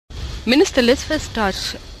Minister, let's first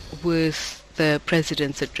start with the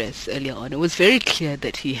president's address earlier on. It was very clear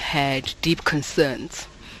that he had deep concerns,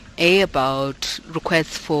 about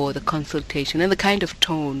requests for the consultation and the kind of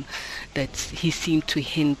tone that he seemed to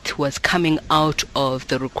hint was coming out of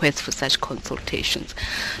the request for such consultations,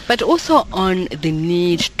 but also on the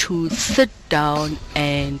need to sit down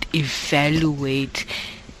and evaluate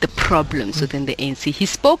the problems within the ANC. He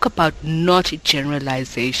spoke about not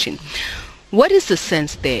generalization. What is the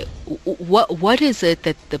sense there? What is it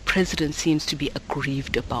that the president seems to be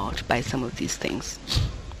aggrieved about by some of these things?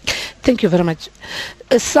 Thank you very much.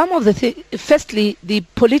 Some of the firstly, the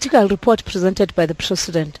political report presented by the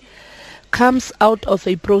president comes out of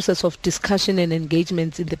a process of discussion and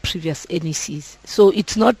engagements in the previous NECs. So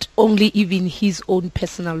it's not only even his own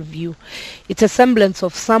personal view. It's a semblance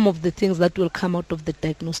of some of the things that will come out of the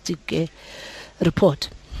diagnostic report.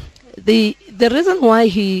 The reason why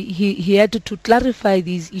he had to clarify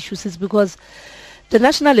these issues is because the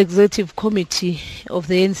National Executive Committee of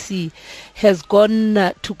the ANC has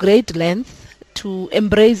gone to great length to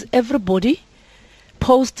embrace everybody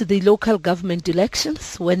post the local government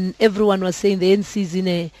elections, when everyone was saying the ANC is in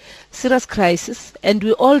a serious crisis, and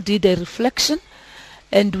we all did a reflection,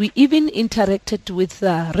 and we even interacted with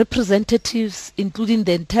representatives, including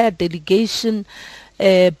the entire delegation,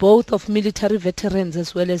 both of military veterans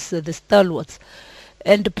as well as the stalwarts.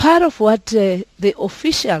 And part of what the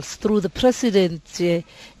officials, through the president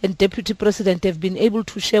and deputy president, have been able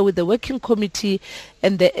to share with the working committee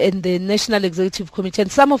and the National Executive Committee,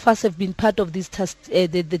 and some of us have been part of these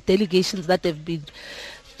the delegations that have been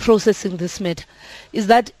processing this matter, is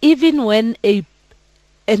that even when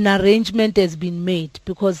an arrangement has been made,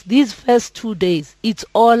 because these first 2 days, it's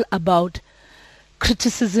all about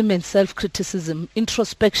criticism and self-criticism,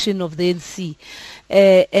 introspection of the ANC,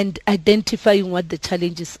 and identifying what the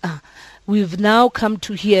challenges are. We've now come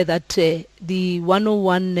to hear that the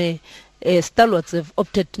 101 stalwarts have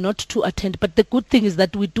opted not to attend. But the good thing is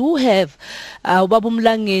that we do have Ubaba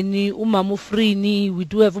Mlangeni, Umamu Frini, we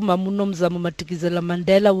do have Umamu Nomzamo Matikizela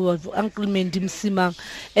Mandela, we have Uncle Mendy Msimang,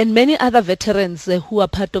 and many other veterans who are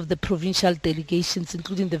part of the provincial delegations,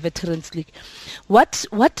 including the Veterans League. What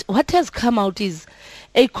has come out is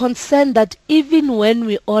a concern that even when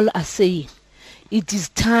we all are saying it is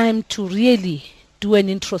time to really do an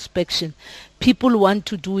introspection, people want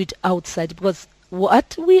to do it outside, because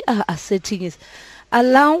what we are asserting is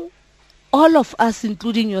allow all of us,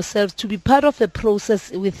 including yourselves, to be part of a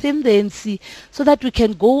process within the ANC so that we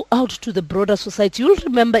can go out to the broader society. You'll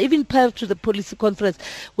remember, even prior to the policy conference,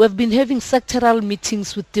 we have been having sectoral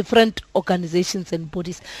meetings with different organizations and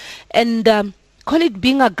bodies. And call it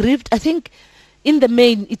being aggrieved, I think in the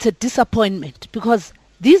main it's a disappointment, because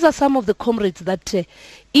these are some of the comrades that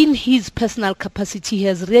in his personal capacity he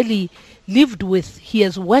has really lived with, he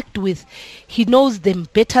has worked with, he knows them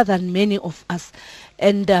better than many of us,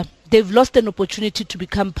 and they've lost an opportunity to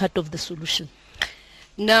become part of the solution.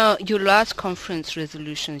 Now, your last conference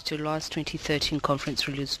resolutions, your last 2013 conference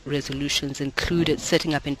resolutions included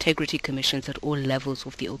setting up integrity commissions at all levels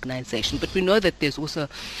of the organization. But we know that there's also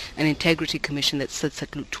an integrity commission that sits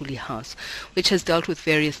at Luthuli House, which has dealt with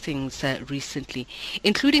various things recently,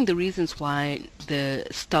 including the reasons why the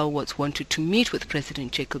stalwarts wanted to meet with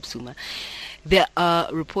President Jacob Zuma. There are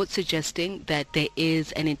reports suggesting that there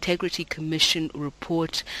is an integrity commission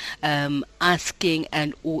report asking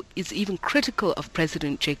or is even critical of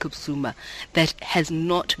President Jacob Zuma that has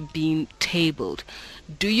not been tabled.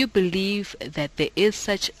 Do you believe that there is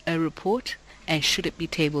such a report, and should it be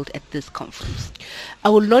tabled at this conference? I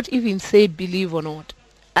will not even say believe or not.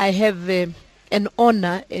 I have an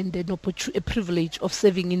honor and a privilege of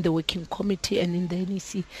serving in the working committee and in the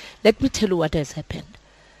NEC. Let me tell you what has happened.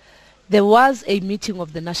 There was a meeting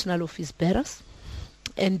of the National Office Bearers,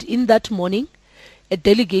 and in that morning, a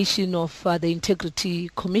delegation of the Integrity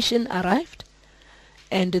Commission arrived,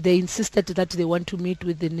 and they insisted that they want to meet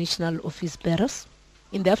with the National Office Bearers.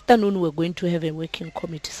 In the afternoon, we're going to have a working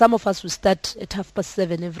committee. Some of us will start at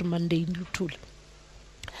 7:30 every Monday in Luthuli.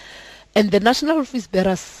 And the National Office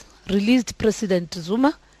Bearers released President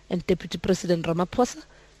Zuma and Deputy President Ramaphosa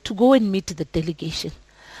to go and meet the delegation.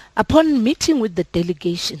 Upon meeting with the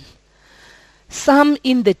delegation, some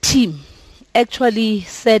in the team actually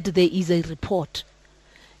said there is a report.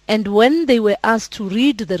 And when they were asked to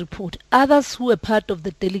read the report, others who were part of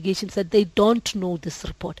the delegation said they don't know this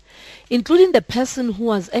report, including the person who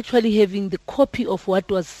was actually having the copy of what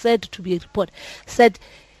was said to be a report, said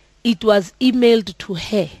it was emailed to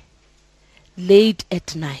her late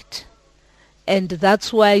at night. And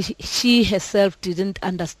that's why she herself didn't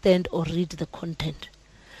understand or read the content.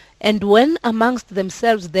 And when amongst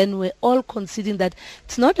themselves then were all conceding that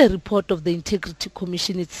it's not a report of the Integrity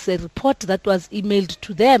Commission, it's a report that was emailed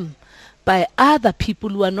to them by other people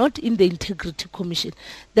who are not in the Integrity Commission,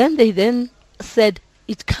 then they then said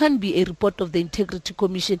it can't be a report of the Integrity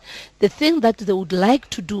Commission. The thing that they would like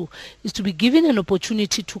to do is to be given an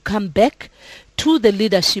opportunity to come back to the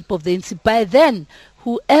leadership of the ANC. By then,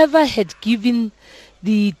 whoever had given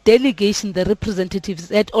the delegation, the representatives,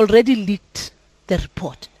 had already leaked the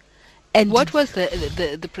report. And what was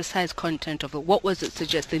the precise content of it? What was it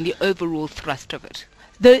suggesting, the overall thrust of it?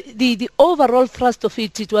 The overall thrust of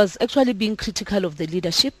it was actually being critical of the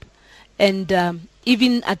leadership and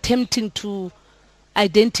even attempting to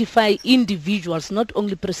identify individuals, not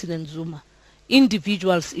only President Zuma,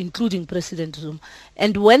 individuals including President Zuma.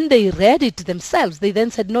 And when they read it themselves, they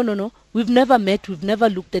then said, no, we've never met, we've never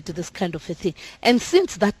looked at this kind of a thing. And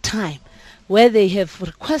since that time, where they have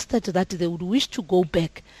requested that they would wish to go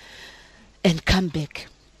back and come back,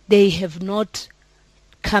 they have not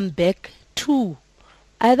come back to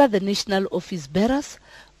either the national office bearers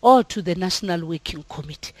or to the National Working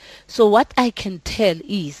Committee. So what I can tell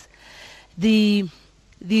is the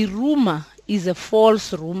rumor is a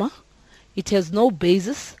false rumor. It has no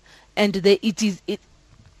basis, and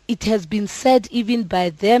it has been said even by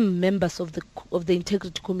them, members of the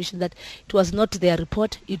Integrity Commission, that it was not their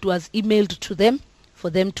report. It was emailed to them for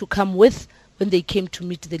them to come with when they came to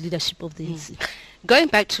meet the leadership of the ANC. Going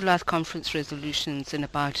back to last conference resolutions and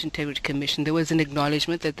about Integrity Commission, there was an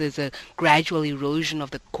acknowledgement that there's a gradual erosion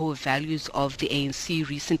of the core values of the ANC.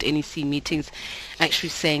 Recent NEC meetings actually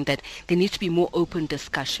saying that there needs to be more open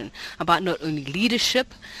discussion about not only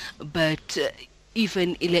leadership, but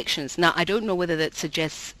even elections. Now, I don't know whether that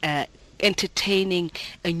suggests entertaining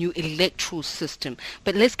a new electoral system,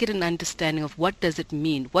 but let's get an understanding of what does it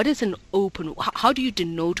mean. What is an open? How do you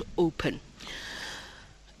denote open?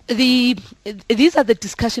 These are the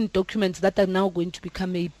discussion documents that are now going to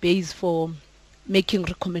become a base for making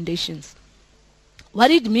recommendations.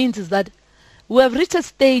 What it means is that we have reached a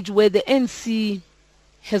stage where the ANC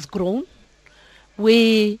has grown,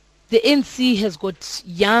 where the ANC has got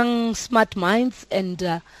young, smart minds and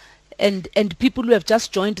people who have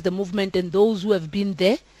just joined the movement and those who have been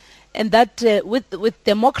there, and that with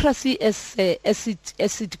democracy as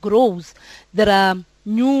it grows, there are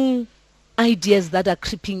new ideas that are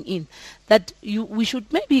creeping in, that we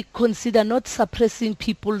should maybe consider not suppressing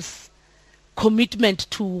people's commitment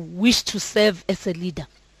to wish to serve as a leader,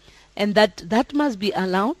 and that must be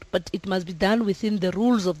allowed, but it must be done within the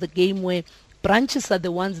rules of the game, where branches are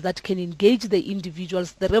the ones that can engage the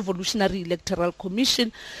individuals. The Revolutionary Electoral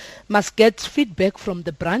Commission must get feedback from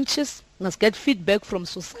the branches, must get feedback from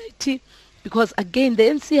society, because again, the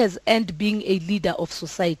ANC has earned being a leader of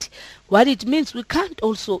society. What it means, we can't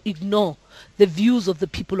also ignore the views of the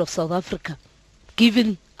people of South Africa,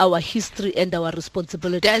 given our history and our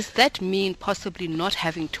responsibility. Does that mean possibly not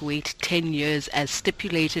having to wait 10 years as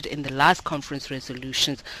stipulated in the last conference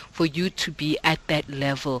resolutions for you to be at that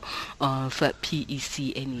level of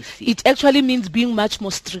PEC, NEC? It actually means being much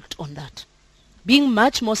more strict on that. Being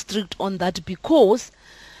much more strict on that, because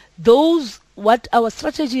what our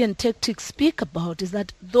strategy and tactics speak about is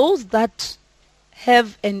that those that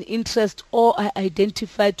have an interest or are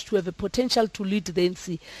identified to have a potential to lead the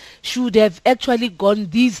ANC should have actually gone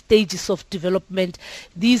these stages of development,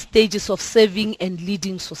 these stages of serving and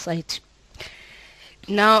leading society.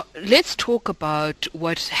 Now, let's talk about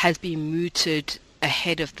what has been mooted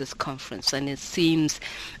ahead of this conference, and it seems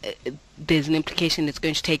there's an implication it's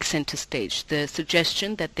going to take center stage. The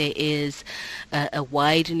suggestion that there is a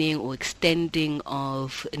widening or extending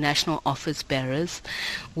of national office bearers,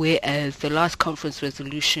 whereas the last conference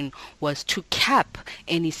resolution was to cap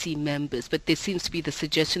NEC members, but there seems to be the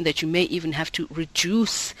suggestion that you may even have to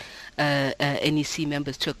reduce NEC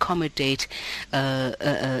members to accommodate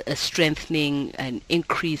a strengthening and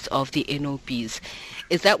increase of the NOBs.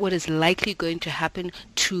 Is that what is likely going to happen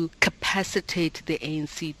to capacitate the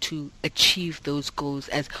ANC to achieve those goals,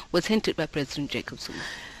 as was hinted by President Jacob Zuma?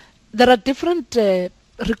 There are different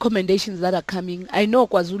recommendations that are coming. I know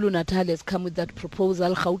KwaZulu-Natal has come with that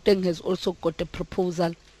proposal. Gauteng has also got a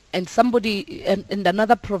proposal, and somebody in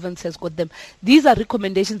another province has got them. These are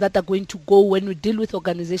recommendations that are going to go when we deal with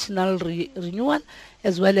organizational renewal,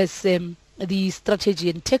 as well as the strategy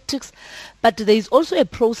and tactics. But there is also a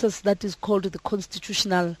process that is called the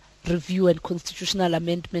Constitutional Review and Constitutional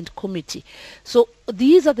Amendment Committee. So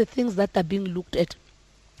these are the things that are being looked at.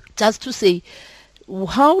 Just to say,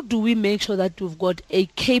 how do we make sure that we've got a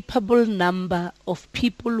capable number of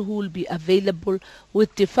people who will be available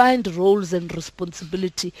with defined roles and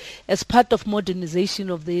responsibility as part of modernization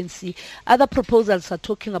of the ANC? Other proposals are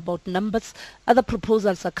talking about numbers. Other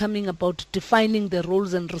proposals are coming about defining the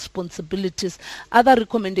roles and responsibilities. Other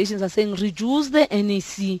recommendations are saying reduce the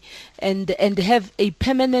NEC and have a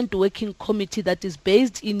permanent working committee that is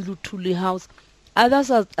based in Luthuli House.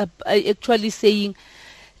 Others are actually saying,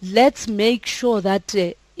 let's make sure that,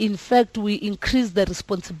 in fact, we increase the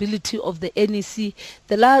responsibility of the NEC.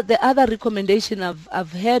 The other recommendation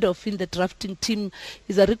I've heard of in the drafting team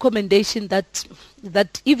is a recommendation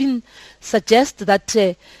that even suggests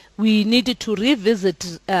that we needed to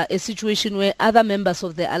revisit a situation where other members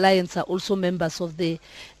of the alliance are also members of the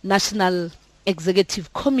National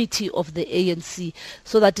Executive Committee of the ANC,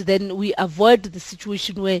 so that then we avoid the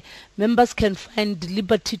situation where members can find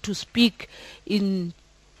liberty to speak in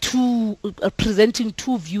presenting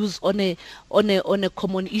two views on a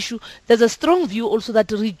common issue. There's a strong view also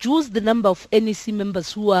that reduce the number of NEC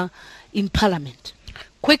members who are in Parliament.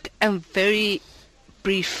 Quick and very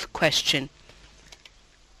brief question.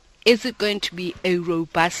 Is it going to be a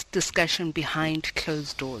robust discussion behind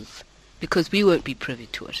closed doors? Because we won't be privy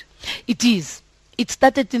to it. It is. It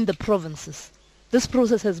started in the provinces. This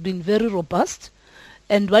process has been very robust,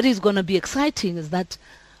 and what is going to be exciting is that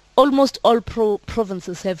almost all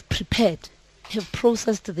provinces have prepared, have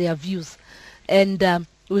processed their views, and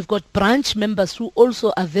we've got branch members who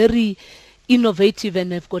also are very innovative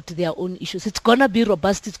and have got their own issues. It's going to be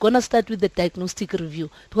robust. It's going to start with the diagnostic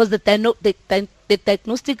review, because the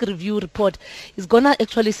diagnostic review report is going to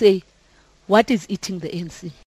actually say what is eating the ANC.